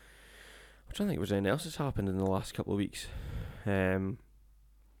 but I'm trying to think if there's anything else that's happened in the last couple of weeks.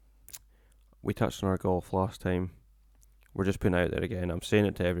 We touched on our golf last time. We're just putting it out there again. I'm saying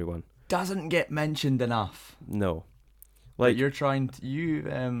it to everyone. Doesn't get mentioned enough. No. Like, but you're trying to, you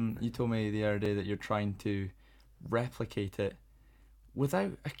told me the other day that you're trying to replicate it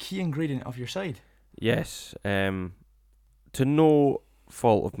without a key ingredient of your side. Yes. To no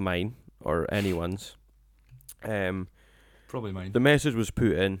fault of mine or anyone's. Probably mine. The message was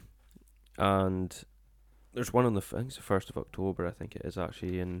put in, and there's one on I think it's the 1st of October, I think it is,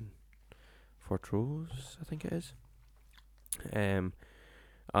 actually, in Fortrose, I think it is. And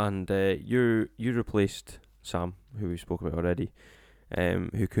you replaced Sam, who we spoke about already,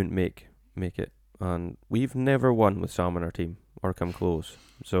 who couldn't make it, and we've never won with Sam on our team or come close.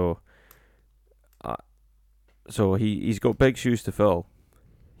 So he's got big shoes to fill.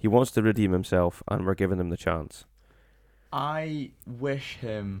 He wants to redeem himself, and we're giving him the chance. I wish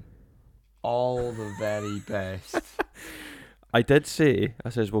him all the very best. I did say, I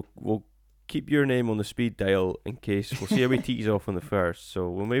says we'll keep your name on the speed dial in case. We'll see how he tees off on the 1st, so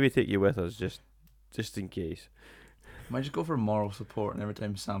we'll maybe take you with us just in case. Might just go for moral support, and every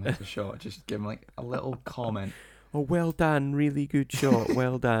time Sam hits a shot, just give him like a little comment. Oh, well done, really good shot,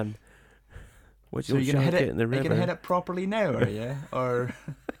 well done. So you're gonna hit it? Are you gonna hit it properly now, are you? Or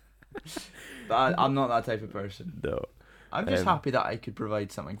but I'm not that type of person. No. I'm just happy that I could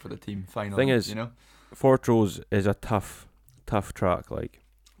provide something for the team finally. Thing is, you know, Fortrose is a tough track. Like,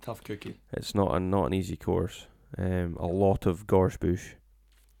 tough cookie. It's not an easy course. A lot of gorse bush.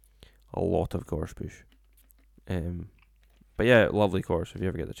 But yeah, lovely course. If you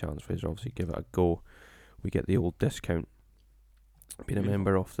ever get the chance, Fraser, obviously give it a go. We get the old discount. Being a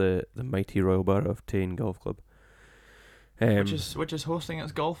member of the mighty Royal Borough of Tane Golf Club. Which is hosting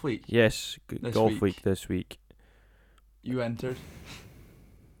its golf week. Yes, golf week this week. You entered.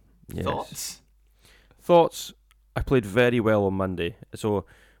 Yes. Thoughts? I played very well on Monday. So,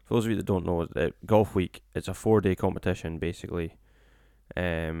 for those of you that don't know, golf week, it's a 4-day competition basically.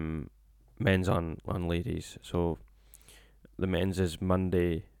 Men's and ladies. So, the men's is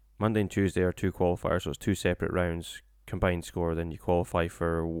Monday and Tuesday are 2 qualifiers, so it's 2 separate rounds. Combined score, then you qualify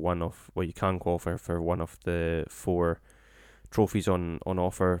for you can qualify for one of the 4 trophies on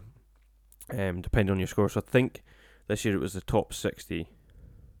offer, depending on your score. So I think this year it was the top 60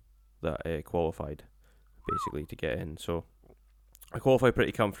 that qualified, basically, to get in. So I qualified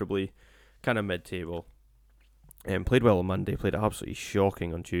pretty comfortably, kind of mid-table. Played well on Monday, played absolutely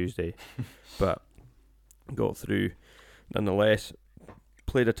shocking on Tuesday, but got through nonetheless.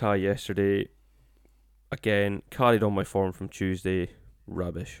 Played a tie yesterday. Again, carried on my form from Tuesday.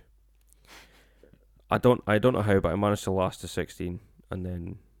 Rubbish. I don't know how, but I managed to last to 16, and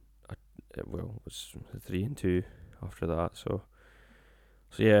then it was 3-2 after that. So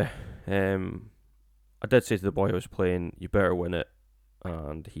yeah. I did say to the boy I was playing, "You better win it,"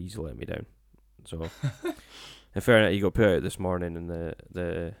 and he's let me down. So, in fairness, he got put out this morning in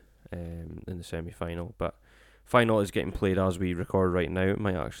the semi-final, but final is getting played as we record right now. It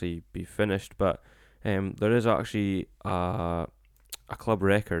might actually be finished, but. There is actually a club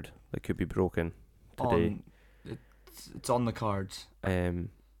record that could be broken today. It's on the cards.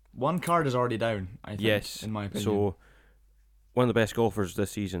 One card is already down, I think, yes, in my opinion. So, one of the best golfers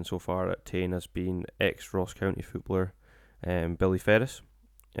this season so far at Tane has been ex-Ross County footballer Billy Ferris.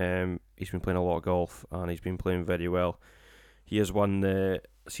 He's been playing a lot of golf, and he's been playing very well. He has won the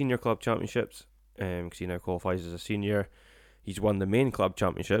senior club championships, because he now qualifies as a senior. He's won the main club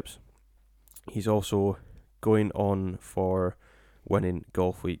championships. He's also going on for winning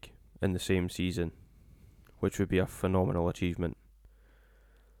Golf Week in the same season, which would be a phenomenal achievement.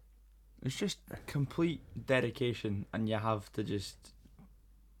 It's just complete dedication, and you have to just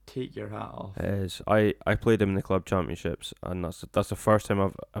take your hat off. It is. I played him in the club championships, and that's the first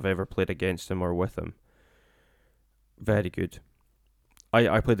time I've ever played against him or with him. Very good.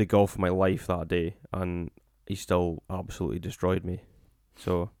 I played the golf of my life that day, and he still absolutely destroyed me.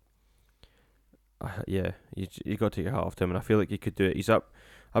 So. Yeah, you got to take your hat off to him, and I feel like he could do it. He's up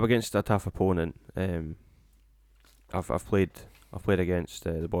against a tough opponent. I've played against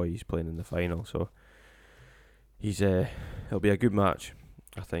the boy he's playing in the final, so it'll be a good match,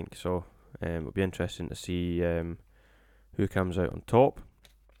 I think. So it'll be interesting to see who comes out on top.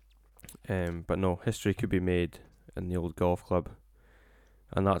 But no, history could be made in the old golf club,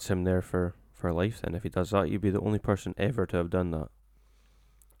 and that's him there for life. Then if he does that, he'll be the only person ever to have done that.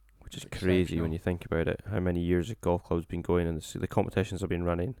 Which is crazy when you think about it. How many years the golf club's been going, and the competitions have been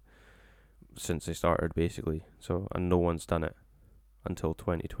running since they started, basically. So, and no one's done it until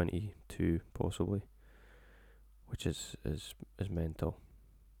 2022, possibly, which is mental.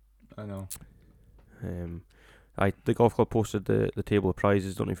 I know. The golf club posted the table of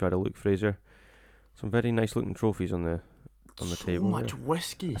prizes. Don't know if you had a look, Fraser. Some very nice looking trophies on the table. So much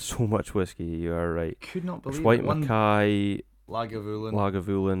whiskey. So much whiskey. You are right. Could not believe There's White it. Mackay.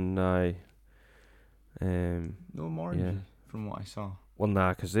 Lagavulin, aye. No Morangy, from what I saw. Well, nah,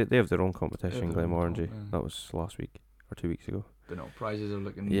 because they have their own competition, Glenmorangie. Yeah. That was last week or 2 weeks ago. But no, prizes are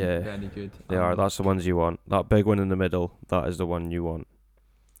looking very good. They are. That's the ones you want. That big one in the middle, that is the one you want.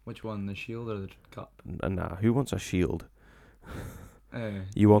 Which one, the shield or the cup? Nah, who wants a shield?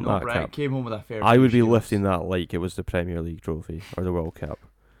 You want that Brett cup? Came home with a fair. I would be shields. lifting that like it was the Premier League trophy or the World Cup.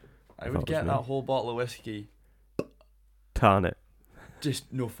 I would get that whole bottle of whiskey. Tan it. Just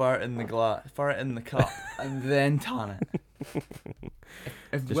fart in the glass, fart in the cup, and then tan it.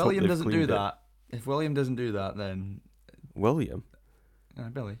 If William doesn't do that, then William.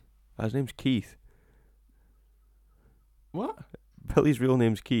 Billy. His name's Keith. What? Billy's real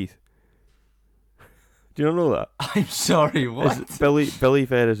name's Keith. Do you not know that? I'm sorry. What? Billy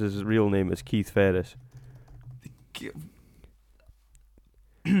Ferris's real name is Keith Ferris.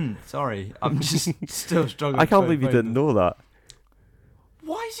 Sorry, I'm just still struggling. I can't believe you didn't know that.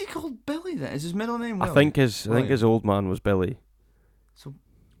 Why is he called Billy then? Is his middle name Willie? I think his old man was Billy. So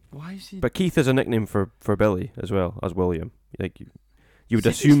why is he? But Keith is a nickname for Billy as well as William. Like you would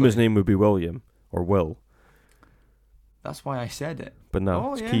assume his name would be William or Will. That's why I said it. But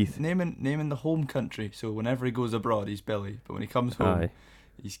no, it's Keith. Naming the home country. So whenever he goes abroad, he's Billy. But when he comes home,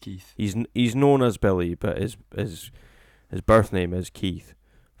 he's Keith. He's known as Billy, but his birth name is Keith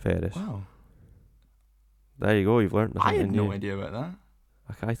Ferris. Wow. There you go. You've learnt. I had no idea about that.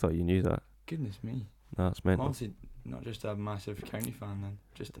 I thought you knew that. Goodness me. No, it's mental. Honestly, not just a massive county fan then,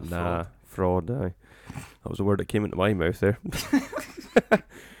 just a Nah, fraud. aye. That was the word that came into my mouth there.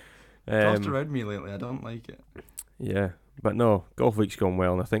 Tossed around me lately, I don't like it. Yeah, but no, Golf Week's gone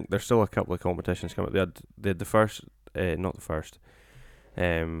well, and I think there's still a couple of competitions coming up. They had the first, not the first.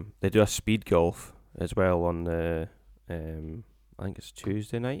 They do a speed golf as well on the, I think it's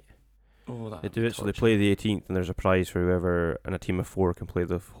Tuesday night. Oh, that They do it, so they play the 18th, and there's a prize for whoever in a team of 4 can play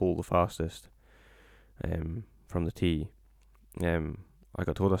the hole the fastest. From the tee. I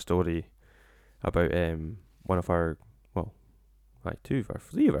got told a story about one of our, well, like 3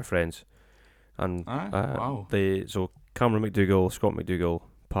 of our friends, and wow. So Cameron McDougall, Scott McDougall,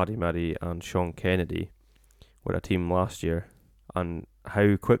 Paddy Murray, and Sean Kennedy were a team last year. And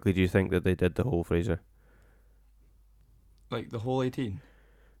how quickly do you think that they did the hole, Fraser? Like the whole 18?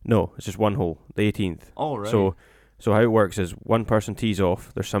 No, it's just one hole, the 18th. Oh, right. So how it works is one person tees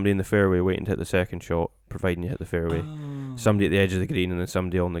off, there's somebody in the fairway waiting to hit the second shot, providing you hit the fairway. Oh. Somebody at the edge of the green, and then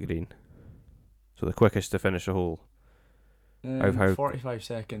somebody on the green. So the quickest to finish a hole. How 45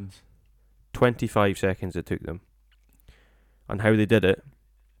 seconds. 25 seconds it took them. And how they did it,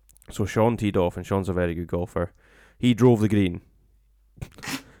 so Sean teed off, and Sean's a very good golfer. He drove the green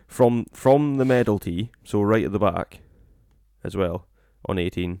from the medal tee, so right at the back as well, on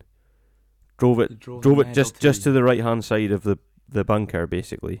 18. Drove it just to the right hand side of the bunker,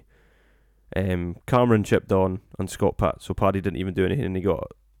 basically. Cameron chipped on, and Scott pat, so Paddy didn't even do anything, and he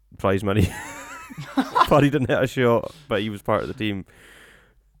got prize money. Paddy didn't hit a shot, but he was part of the team.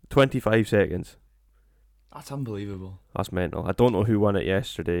 25 seconds. That's unbelievable. That's mental. I don't know who won it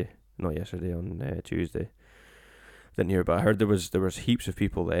Not yesterday, on Tuesday. Didn't hear, but I heard there was heaps of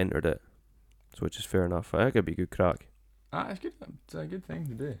people that entered it, so which is fair enough. I think it'd be a good crack. It's good. It's a good thing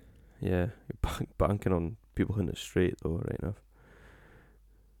to do. Yeah, you're banking on people hitting it straight though, right enough.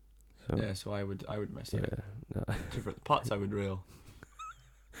 So Yeah, so I would miss it. Yeah, nah. For the putts, I would rail.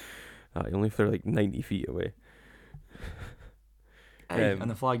 Only if they're like 90 feet away. Hey, and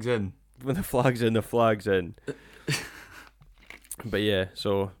the flag's in. When the flag's in, the flag's in. But yeah,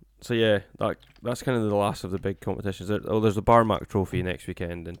 so yeah, that's kind of the last of the big competitions. There's the Barmac Trophy next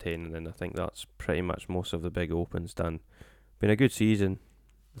weekend in Tain, and then I think that's pretty much most of the big opens done. Been a good season.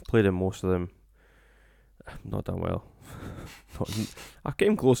 I've played in most of them. Not done well. I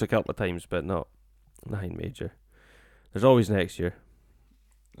came close a couple of times, but nothing major. There's always next year.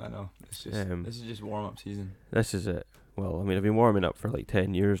 I know. It's just this is just warm up season. This is it. Well, I mean, I've been warming up for like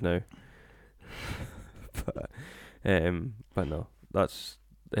 10 years now. But no, that's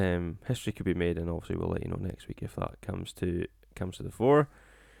history could be made, and obviously we'll let you know next week if that comes to the fore.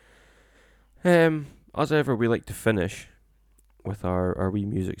 As ever, we like to finish with our wee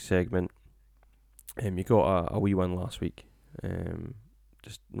music segment. You got a wee one last week.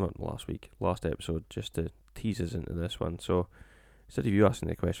 Just not last week, last episode, just to tease us into this one. So instead of you asking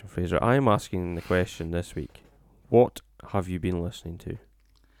the question, Fraser, I'm asking the question this week. What have you been listening to?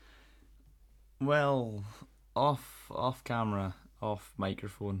 Well, off camera, off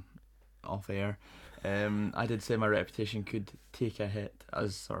microphone, off air, I did say my reputation could take a hit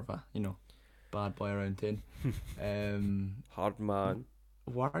as sort of a, bad boy around town. Hard man.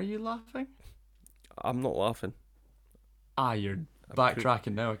 Why are you laughing? I'm not laughing. You're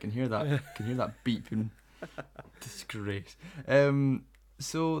backtracking now. I can hear that. I can hear that beeping. Disgrace.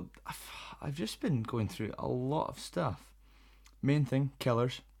 So I've just been going through a lot of stuff. Main thing,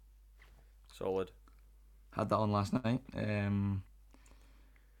 Killers. Solid. Had that on last night.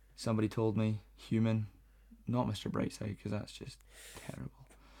 Somebody told me Human, not Mr. Brightside, because that's just terrible.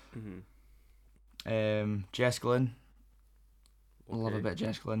 Mm-hmm. Jess Glynn. Okay. Love a bit of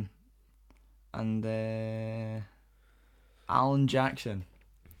Jess Glynn. And Alan Jackson.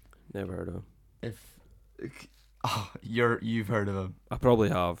 Never heard of him. You've heard of him. I probably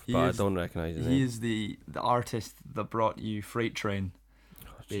have, but I don't recognise his name. He is the artist that brought you Freight Train,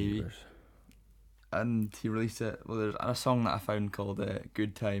 baby. Jeepers. And he released it. Well, there's a song that I found called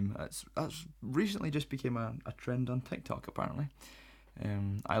 "Good Time." That's recently just became a trend on TikTok apparently.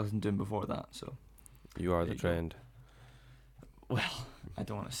 I listened to him before that, so. You are the trend. Well, I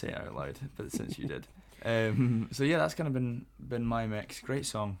don't want to say it out loud, but since you did. So yeah, that's kind of been my mix. Great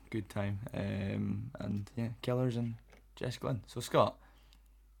song, Good Time. And yeah, Killers and Jess Glynn. So Scott,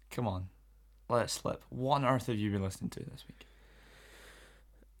 come on, let it slip. What on earth have you been listening to this week?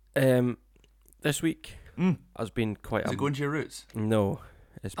 This week has been quite. Is it going to your roots? No,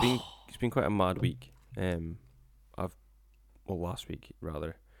 it's been quite a mad week. Last week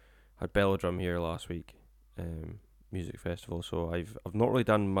rather, had Bellodrum here last week, music festival. So I've not really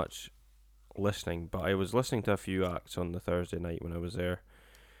done much listening, but I was listening to a few acts on the Thursday night when I was there,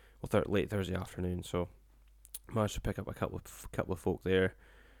 late Thursday afternoon. So managed to pick up a couple of folk there.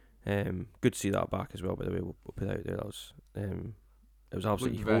 Good to see that back as well. By the way, we'll put it out there. That was it was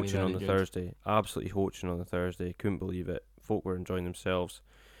absolutely Looked very, hoaching very on the good. Thursday. Absolutely hoaching on the Thursday. Couldn't believe it. Folk were enjoying themselves.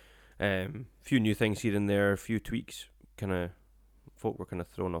 Few new things here and there. A few tweaks. Folk were kind of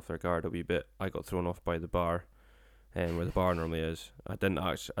thrown off their guard a wee bit. I got thrown off by the bar, where the bar normally is. I didn't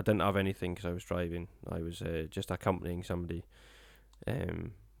have anything because I was driving. I was just accompanying somebody.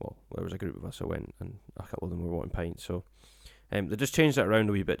 Well, there was a group of us. I went, and a couple of them were wanting pints. So, they just changed that around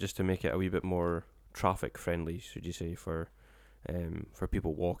a wee bit just to make it a wee bit more traffic friendly, should you say, for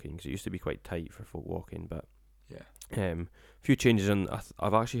people walking, because it used to be quite tight for folk walking. But Yeah. a few changes, and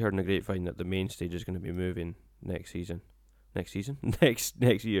I've actually heard in the grapevine that the main stage is going to be moving next season. Next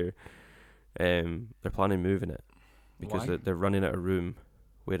year. They're planning moving it because Why? they're running out of room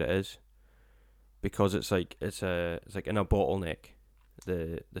where it is, because it's like in a bottleneck,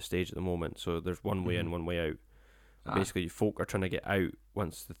 the stage at the moment. So there's one way in, one way out. Basically, folk are trying to get out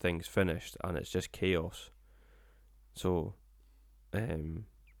once the thing's finished, and it's just chaos. So,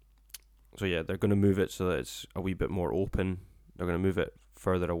 yeah, they're going to move it so that it's a wee bit more open. They're going to move it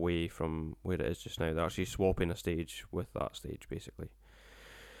further away from where it is just now. They're actually swapping a stage with that stage, basically.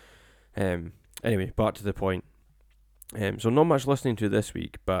 Anyway, back to the point. So not much listening to this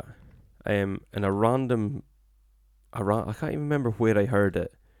week, but in a random, I can't even remember where I heard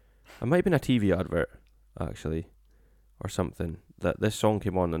it. It might have been a TV advert, actually, or something, that this song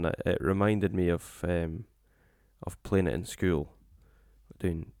came on, and it reminded me of playing it in school,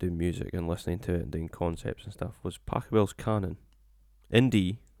 doing music and listening to it and doing concepts and stuff. Was Pachelbel's Canon in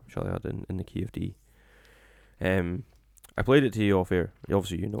D, which I had in the key of D. I played it to you off air.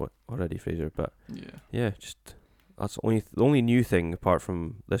 Obviously, you know it already, Fraser. But yeah, just that's the only new thing apart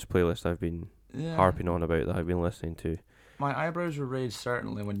from this playlist I've been harping on about that I've been listening to. My eyebrows were raised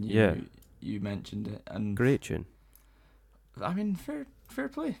certainly when you mentioned it, and Great tune. I mean, fair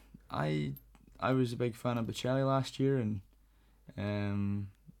play. I was a big fan of Bocelli last year, and and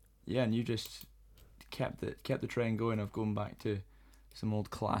you just kept the trend going of going back to some old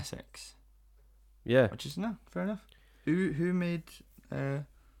classics. Yeah. Which is fair enough. Who made that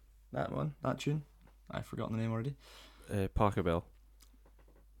tune? I've forgotten the name already. Pachelbel.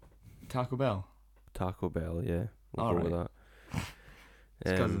 Taco Bell. Taco Bell, yeah. We'll go with that.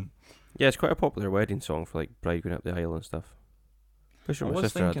 His cousin. Yeah, it's quite a popular wedding song for like bride going up the aisle and stuff. Pretty sure my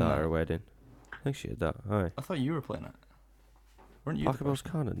sister had that at her wedding. I think she had that. Aye. I thought you were playing it. Weren't you? Pachelbel's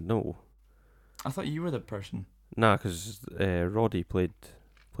Canon? No. I thought you were the person. Nah, because Roddy played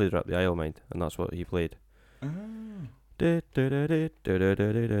her up the aisle, mind, and that's what he played. Oh. There's There's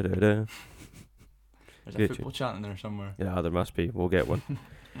a Good football chant in there somewhere. Yeah, there must be. We'll get one.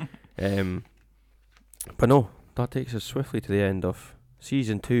 But no, that takes us swiftly to the end of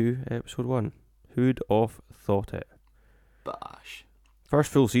Season 2, Episode 1. Who'd have thought it? Bash.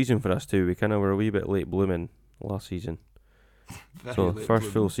 First full season for us too. We kind of were a wee bit late blooming last season. So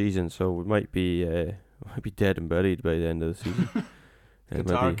first full season, so we might be dead and buried by the end of the season.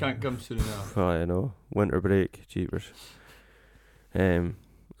 Qatar can't come soon enough. I know. Winter break, jeepers.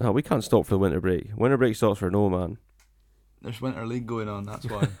 We can't stop for the winter break. Winter break stops for no man. There's Winter League going on, that's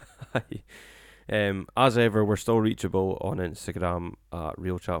why. As ever, we're still reachable on Instagram at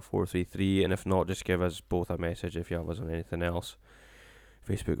RealChat433, and if not, just give us both a message if you have us on anything else,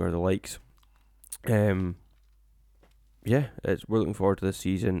 Facebook or the likes. Yeah, we're looking forward to this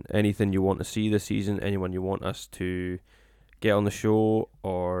season. Anything you want to see this season, anyone you want us to get on the show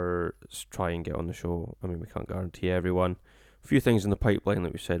or try and get on the show. I mean, we can't guarantee everyone. A few things in the pipeline,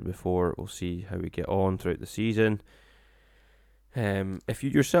 like we said before. We'll see how we get on throughout the season. If you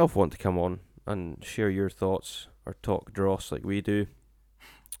yourself want to come on and share your thoughts or talk dross like we do,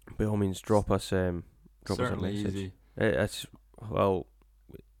 by all means, drop us a Certainly message. easy.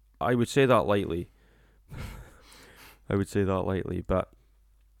 I would say that lightly.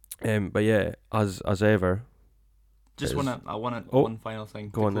 But yeah, as ever. I want one final thing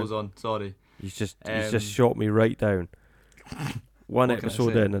to close on. Sorry. He's just shot me right down. One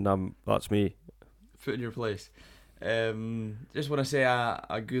episode in, and that's me. Foot in your place. Just want to say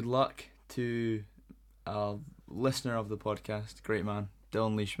a good luck to a listener of the podcast, great man,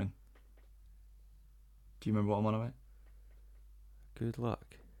 Dylan Leishman. Do you remember what I'm on about? Good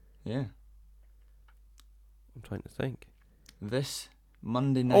luck. Yeah. I'm trying to think. This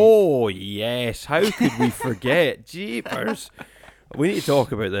Monday night. Oh yes, how could we forget? Jeepers. We need to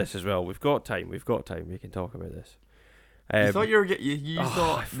talk about this as well. We've got time. We can talk about this. You thought you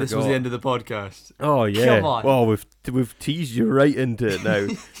thought this was the end of the podcast. Oh yeah. Come on. Well, we've teased you right into it now.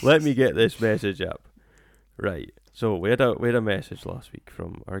 Let me get this message up. Right. So we had a message last week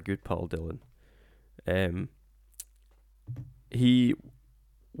from our good pal Dylan. he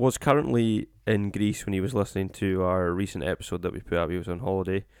was currently in Greece when he was listening to our recent episode that we put up. He was on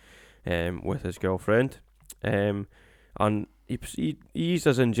holiday with his girlfriend. And he eased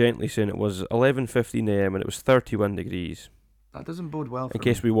us in gently, saying it was 11:15 a.m. and it was 31 degrees. That doesn't bode well for in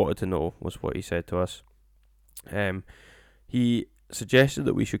case we wanted to know, was what he said to us. He suggested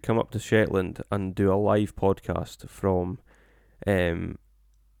that we should come up to Shetland and do a live podcast from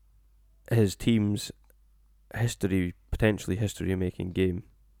his team's potentially history-making game.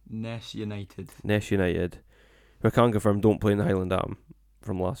 Ness United. Who I can confirm don't play in the Highland Dam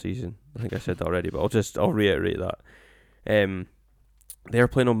from last season. I think I said that already, but I'll reiterate that. They're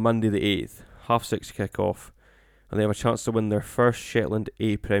playing on Monday the 8th, 6:30 kick-off, and they have a chance to win their first Shetland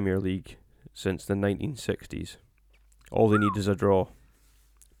A Premier League since the 1960s. All they need is a draw.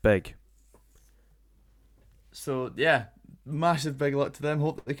 Big. So, yeah, massive big luck to them.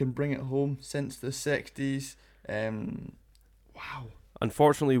 Hope that they can bring it home since the 60s. Wow.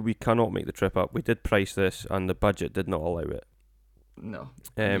 Unfortunately, we cannot make the trip up. We did price this, and the budget did not allow it. No.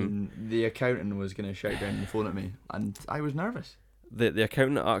 I mean, the accountant was going to shout down the phone at me, and I was nervous. The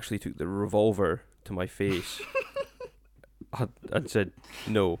accountant actually took the revolver to my face and said,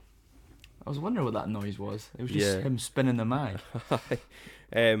 no. I was wondering what that noise was. It was just him spinning the mag.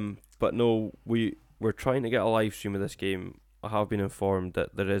 But no, we're trying to get a live stream of this game. I have been informed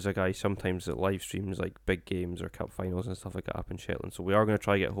that there is a guy sometimes that live streams like big games or cup finals and stuff like that up in Shetland. So we are going to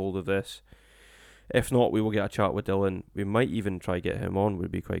try to get hold of this. If not, we will get a chat with Dylan. We might even try to get him on.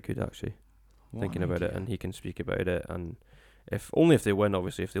 Would be quite good actually. Thinking about it, and he can speak about it. And if they win,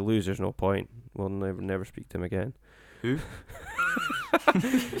 obviously. If they lose, there's no point. We'll never speak to him again. Who?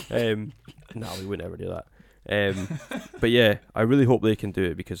 No, we would never do that. But yeah, I really hope they can do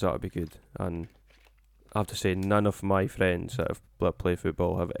it because that would be good. And I have to say, none of my friends that have played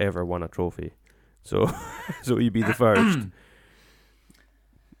football have ever won a trophy. So you'd be the first.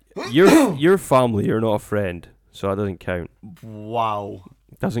 Your family, you're not a friend, so that doesn't count. Wow.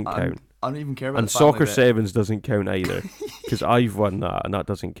 Doesn't count. I don't even care about and the family Soccer bit. Sevens doesn't count either, because I've won that, and that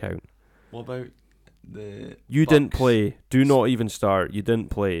doesn't count. What about the You Bucks? didn't play. Do not even start. You didn't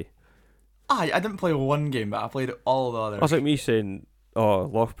play. I didn't play one game, but I played all the others. That's like me saying, oh,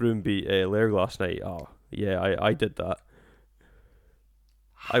 Loughbrook beat Lairg last night. Oh, yeah, I did that.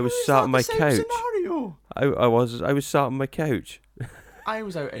 I was sat on my couch. Scenario? I was sat on my couch. I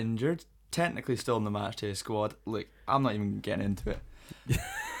was out injured, technically still in the matchday squad. Look, I'm not even getting into it.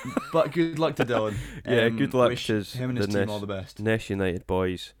 But good luck to Dylan. Yeah, good luck wish to him and his team all the best. Ness United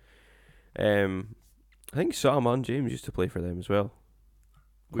boys. I think Sam and James used to play for them as well.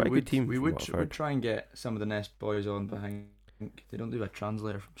 Quite a good team. We would try and get some of the Nest boys on behind. They don't do a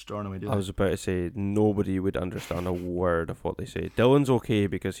translator from Stornoway, do they? I was about to say nobody would understand a word of what they say. Dylan's okay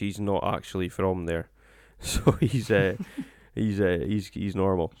because he's not actually from there, so he's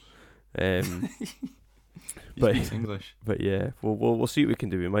normal. But English. But yeah, we'll see what we can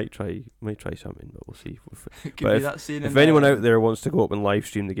do. We might try something, but we'll see. If anyone out there wants to go up and live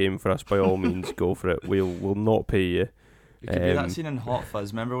stream the game for us, by all means, go for it. We'll not pay you. It could be that scene in Hot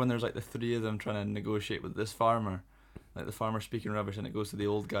Fuzz. Remember when there's like the three of them trying to negotiate with this farmer? Like the farmer speaking rubbish, and it goes to the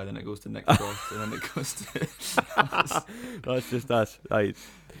old guy, then it goes to Nick Frost, and then it goes to... That's just us. Right.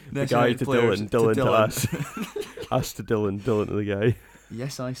 The Next guy to players Dylan to us. Us to Dylan to the guy.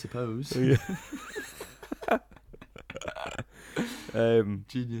 Yes, I suppose. Yeah.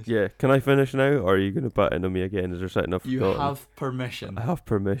 Genius. Yeah, can I finish now, or are you going to butt in on me again? Is there something I've forgotten? You have permission. I have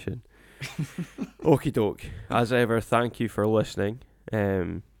permission. Okie doke. As ever, thank you for listening.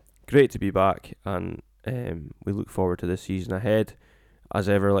 Great to be back, and we look forward to this season ahead. As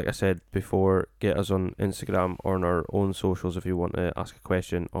ever, like I said before, get us on Instagram or on our own socials if you want to ask a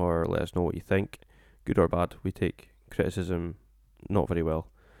question or let us know what you think, good or bad. We take criticism not very well.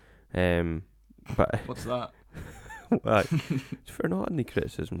 But What's that? it's fair not any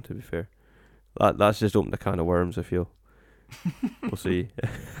criticism, to be fair. That's just opened a can of worms, I feel. We'll see.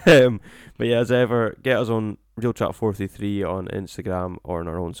 But yeah, as ever, get us on RealChat433 on Instagram or on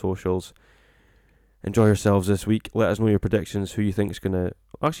our own socials. Enjoy yourselves this week. Let us know your predictions, who you think's gonna...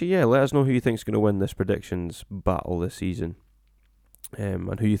 Actually, yeah, let us know who you think's gonna win this predictions battle this season.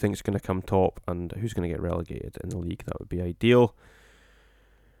 And who you think's gonna come top and who's gonna get relegated in the league. That would be ideal.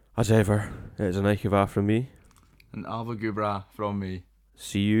 As ever, it's an Aikava from me. An Alva Gubra from me.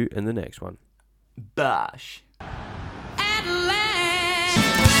 See you in the next one. Bash.